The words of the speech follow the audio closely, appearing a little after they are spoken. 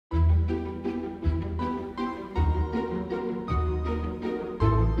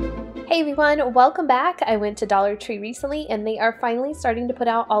Hey everyone, welcome back. I went to Dollar Tree recently and they are finally starting to put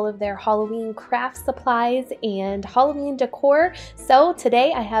out all of their Halloween craft supplies and Halloween decor. So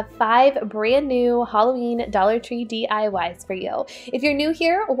today I have 5 brand new Halloween Dollar Tree DIYs for you. If you're new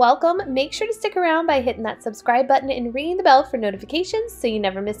here, welcome. Make sure to stick around by hitting that subscribe button and ringing the bell for notifications so you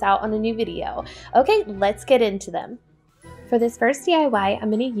never miss out on a new video. Okay, let's get into them. For this first DIY,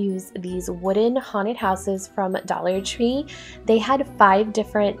 I'm going to use these wooden haunted houses from Dollar Tree. They had 5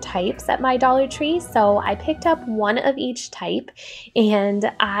 different types at my Dollar Tree, so I picked up one of each type,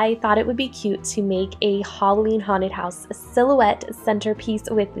 and I thought it would be cute to make a Halloween haunted house silhouette centerpiece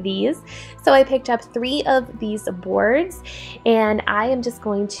with these. So I picked up 3 of these boards, and I am just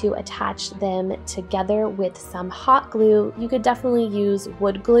going to attach them together with some hot glue. You could definitely use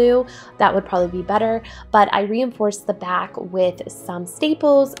wood glue, that would probably be better, but I reinforced the back with some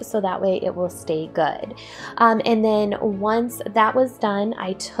staples so that way it will stay good. And then once that was done,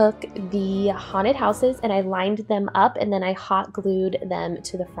 I took the haunted houses and I lined them up and then I hot glued them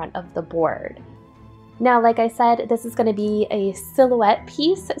to the front of the board. Now, like I said, this is going to be a silhouette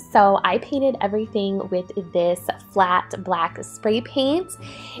piece, so I painted everything with this flat black spray paint,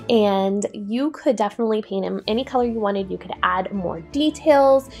 and you could definitely paint them any color you wanted. You could add more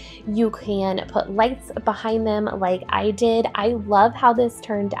details. You can put lights behind them like I did. I love how this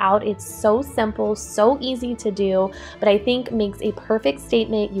turned out. It's so simple, so easy to do, but I think makes a perfect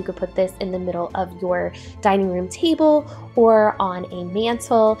statement. You could put this in the middle of your dining room table or on a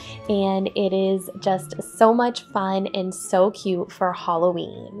mantle, and it is just so much fun and so cute for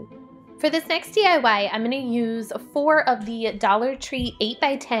Halloween. For this next DIY, I'm going to use 4 of the Dollar Tree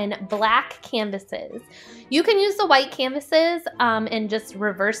 8x10 black canvases. You can use the white canvases and just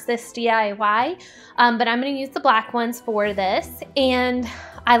reverse this DIY, but I'm going to use the black ones for this. And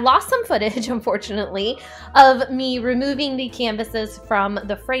I lost some footage, unfortunately, of me removing the canvases from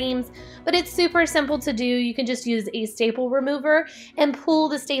the frames, but it's super simple to do. You can just use a staple remover and pull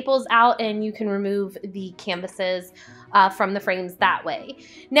the staples out and you can remove the canvases from the frames that way.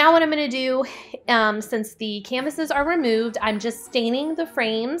 Now what I'm going to do, since the canvases are removed, I'm just staining the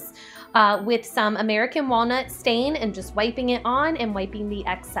frames with some American walnut stain and just wiping it on and wiping the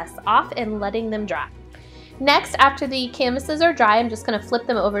excess off and letting them dry. Next, after the canvases are dry, I'm just going to flip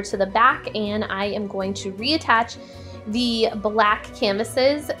them over to the back and I am going to reattach the black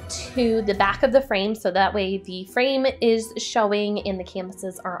canvases to the back of the frame so that way the frame is showing and the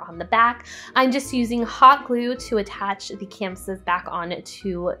canvases are on the back. I'm just using hot glue to attach the canvases back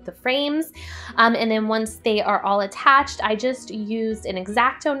onto the frames. And then once they are all attached, I just used an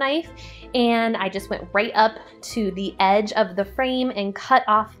X-Acto knife and I just went right up to the edge of the frame and cut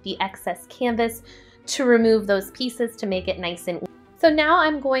off the excess canvas to remove those pieces to make it nice and easy. So now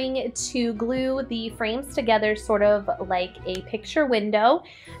I'm going to glue the frames together sort of like a picture window.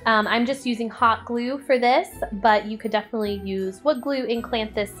 I'm just using hot glue for this, but you could definitely use wood glue and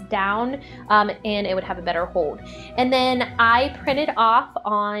clamp this down and it would have a better hold. And then I printed off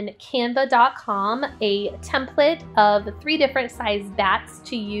on canva.com a template of 3 different size bats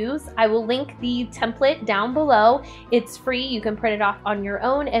to use. I will link the template down below. It's free. You can print it off on your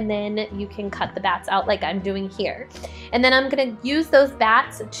own and then you can cut the bats out like I'm doing here. And then I'm going to use those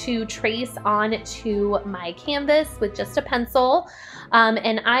bats to trace onto my canvas with just a pencil,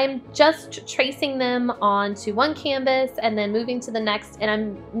 and I'm just tracing them onto one canvas and then moving to the next, and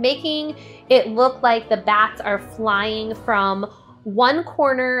I'm making it look like the bats are flying from one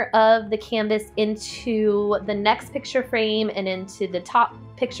corner of the canvas into the next picture frame and into the top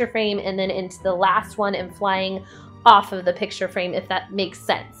picture frame and then into the last one and flying off of the picture frame, if that makes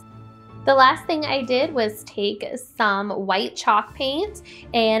sense. The last thing I did was take some white chalk paint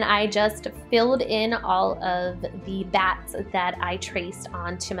and I just filled in all of the bats that I traced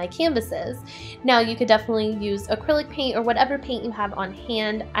onto my canvases. Now you could definitely use acrylic paint or whatever paint you have on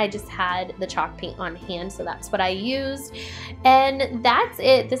hand. I just had the chalk paint on hand, so that's what I used. And that's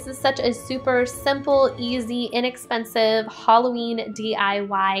it. This is such a super simple, easy, inexpensive Halloween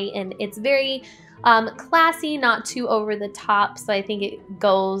DIY, and it's very classy, not too over the top, so I think it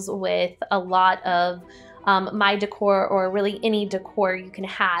goes with a lot of my decor, or really any decor you can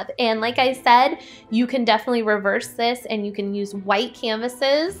have. And like I said, you can definitely reverse this and you can use white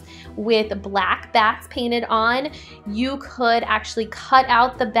canvases with black bats painted on. You could actually cut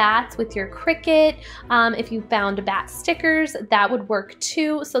out the bats with your Cricut. If you found bat stickers, that would work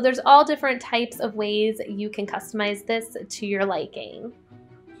too. So there's all different types of ways you can customize this to your liking.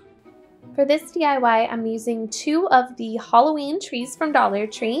 For this DIY, I'm using 2 of the Halloween trees from Dollar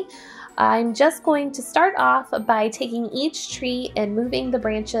Tree. I'm just going to start off by taking each tree and moving the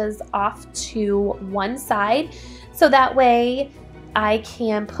branches off to one side, so that way I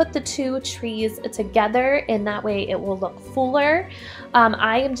can put the two trees together, and that way it will look fuller.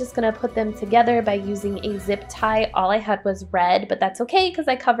 I am just going to put them together by using a zip tie. All I had was red, but that's okay because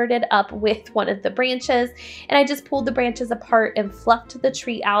I covered it up with one of the branches, and I just pulled the branches apart and fluffed the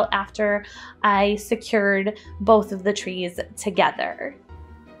tree out after I secured both of the trees together.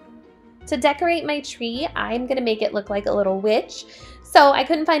 To decorate my tree, I'm going to make it look like a little witch. So I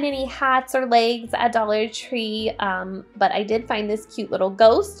couldn't find any hats or legs at Dollar Tree, but I did find this cute little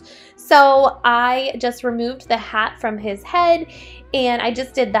ghost. So I just removed the hat from his head, and I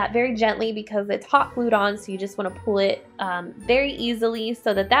just did that very gently because it's hot glued on, so you just want to pull it very easily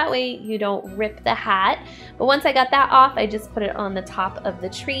so that way you don't rip the hat. But once I got that off, I just put it on the top of the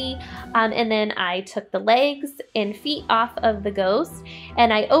tree, and then I took the legs and feet off of the ghost,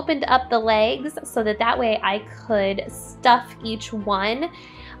 and I opened up the legs so that way I could stuff each one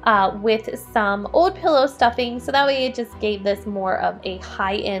with some old pillow stuffing, so that way it just gave this more of a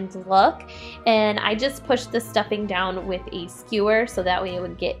high-end look. And I just pushed the stuffing down with a skewer so that way it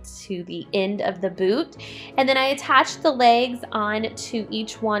would get to the end of the boot. And then I attached the legs on to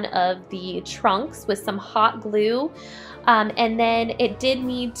each one of the trunks with some hot glue. And then it did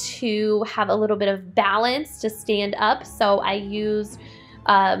need to have a little bit of balance to stand up, so I used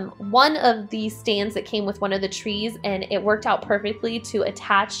one of the stands that came with one of the trees, and it worked out perfectly to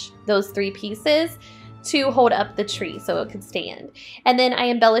attach those three pieces to hold up the tree so it could stand. And then I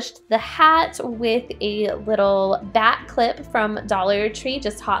embellished the hat with a little bat clip from Dollar Tree,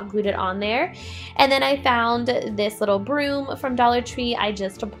 just hot glued it on there. And then I found this little broom from Dollar Tree. I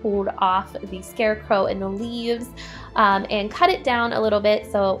just pulled off the scarecrow and the leaves and cut it down a little bit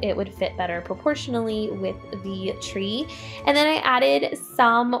so it would fit better proportionally with the tree. And then I added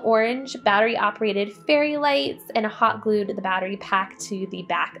some orange battery operated fairy lights and hot glued the battery pack to the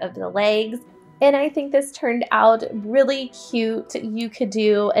back of the legs. And I think this turned out really cute. You could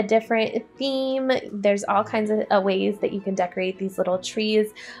do a different theme. There's all kinds of ways that you can decorate these little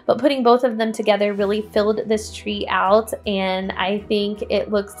trees, but putting both of them together really filled this tree out, and I think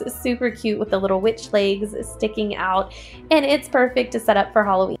it looks super cute with the little witch legs sticking out, and it's perfect to set up for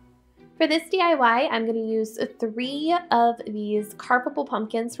Halloween. For this DIY, I'm going to use 3 of these carvable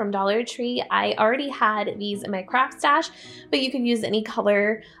pumpkins from Dollar Tree. I already had these in my craft stash, but you can use any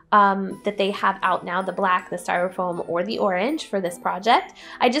color that they have out now, the black, the styrofoam, or the orange for this project.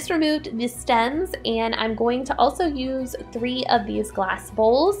 I just removed the stems, and I'm going to also use 3 of these glass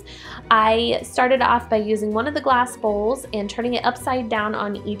bowls. I started off by using one of the glass bowls and turning it upside down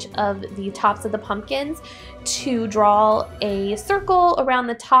on each of the tops of the pumpkins to draw a circle around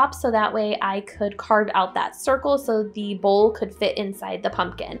the top, so that way I could carve out that circle so the bowl could fit inside the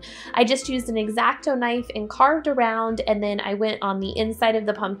pumpkin. I just used an X-Acto knife and carved around, and then I went on the inside of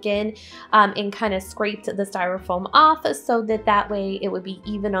the pumpkin and kind of scraped the styrofoam off so that way it would be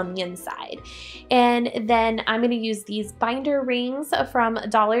even on the inside. And then I'm going to use these binder rings from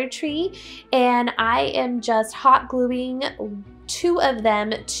Dollar Tree, and I am just hot gluing 2 of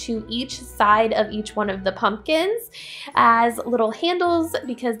them to each side of each one of the pumpkins as little handles,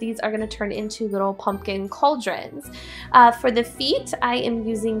 because these are going to turn into little pumpkin cauldrons. For the feet, I am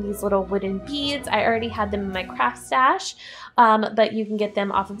using these little wooden beads. I already had them in my craft stash, but you can get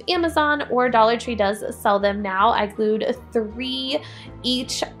them off of Amazon, or Dollar Tree does sell them now. I glued 3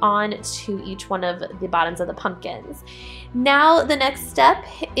 each on to each one of the bottoms of the pumpkins. Now the next step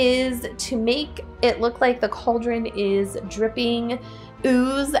is to make it look like the cauldron is dripping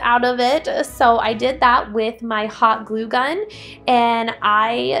ooze out of it. So I did that with my hot glue gun, and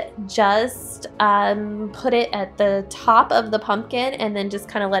I just put it at the top of the pumpkin and then just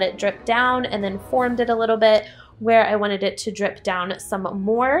kind of let it drip down, and then formed it a little bit where I wanted it to drip down some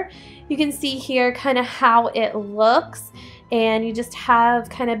more. You can see here kind of how it looks, and you just have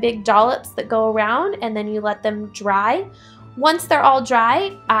kind of big dollops that go around, and then you let them dry. Once they're all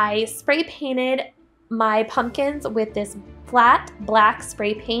dry, I spray painted my pumpkins with this flat black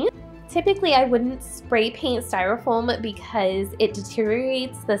spray paint. Typically, I wouldn't spray paint styrofoam because it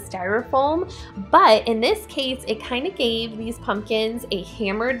deteriorates the styrofoam, but in this case, it kind of gave these pumpkins a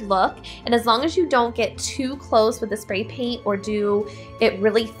hammered look, and as long as you don't get too close with the spray paint or do it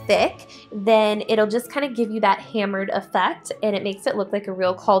really thick, then it'll just kind of give you that hammered effect, and it makes it look like a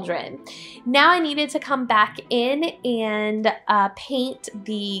real cauldron. Now I needed to come back in and paint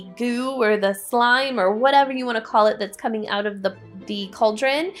the goo or the slime or whatever you want to call it that's coming out of the the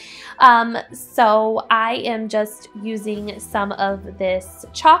Cauldron. So I am just using some of this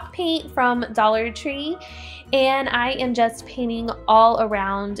chalk paint from Dollar Tree, and I am just painting all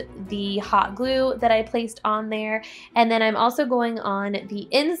around the hot glue that I placed on there. And then I'm also going on the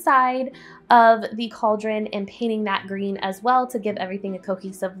inside of the cauldron and painting that green as well to give everything a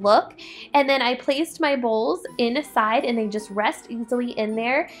cohesive look. And then I placed my bowls inside and they just rest easily in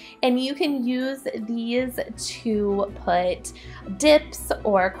there. And you can use these to put dips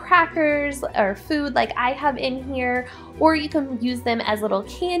or crackers or food like I have in here, or you can use them as little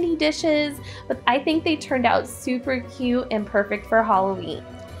candy dishes. But I think they turned out super cute and perfect for Halloween.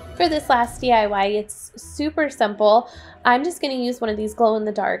 For this last DIY, it's super simple. I'm just going to use one of these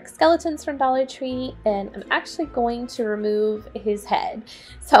glow-in-the-dark skeletons from Dollar Tree, and I'm actually going to remove his head.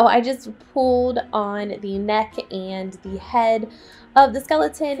 So I just pulled on the neck and the head of the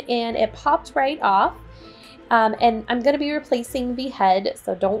skeleton, and it popped right off. And I'm going to be replacing the head,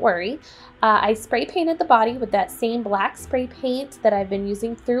 so don't worry. I spray painted the body with that same black spray paint that I've been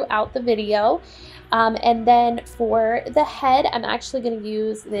using throughout the video. And then for the head, I'm actually going to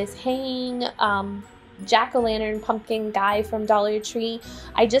use this hanging jack-o'-lantern pumpkin guy from Dollar Tree.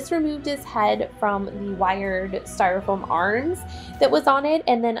 I just removed his head from the wired styrofoam arms that was on it,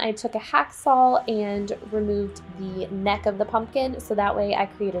 and then I took a hacksaw and removed the neck of the pumpkin, so that way I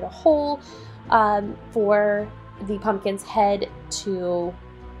created a hole for the pumpkin's head to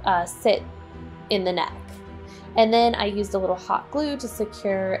sit in the neck. And then I used a little hot glue to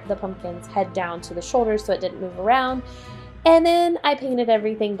secure the pumpkin's head down to the shoulders so it didn't move around. And then I painted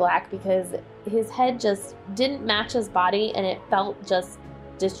everything black because his head just didn't match his body and it felt just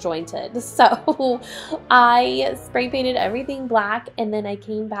disjointed. So I spray painted everything black, and then I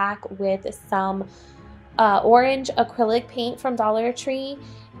came back with some orange acrylic paint from Dollar Tree,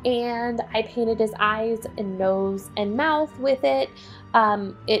 and I painted his eyes and nose and mouth with it.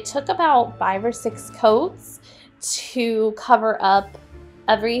 It took about 5 or 6 coats to cover up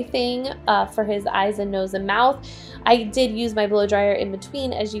everything for his eyes and nose and mouth. I did use my blow dryer in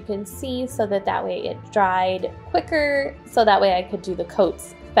between, as you can see, so that way it dried quicker, so that way I could do the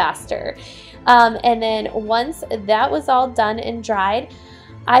coats faster. And then once that was all done and dried,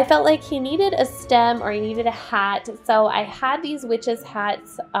 I felt like he needed a stem or he needed a hat, so I had these witches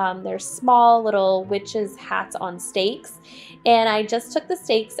hats. They're small little witches hats on stakes, and I just took the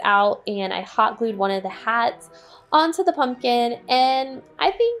stakes out and I hot glued one of the hats onto the pumpkin, and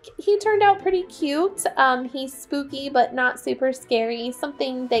I think he turned out pretty cute. He's spooky but not super scary,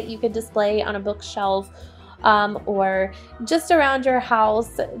 something that you could display on a bookshelf or just around your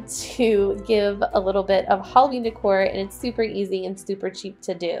house to give a little bit of Halloween decor, and it's super easy and super cheap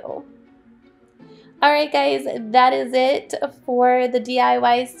to do. Alright guys, that is it for the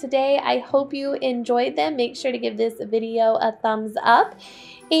DIYs today. I hope you enjoyed them. Make sure to give this video a thumbs up,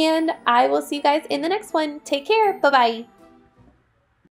 and I will see you guys in the next one. Take care. Bye-bye.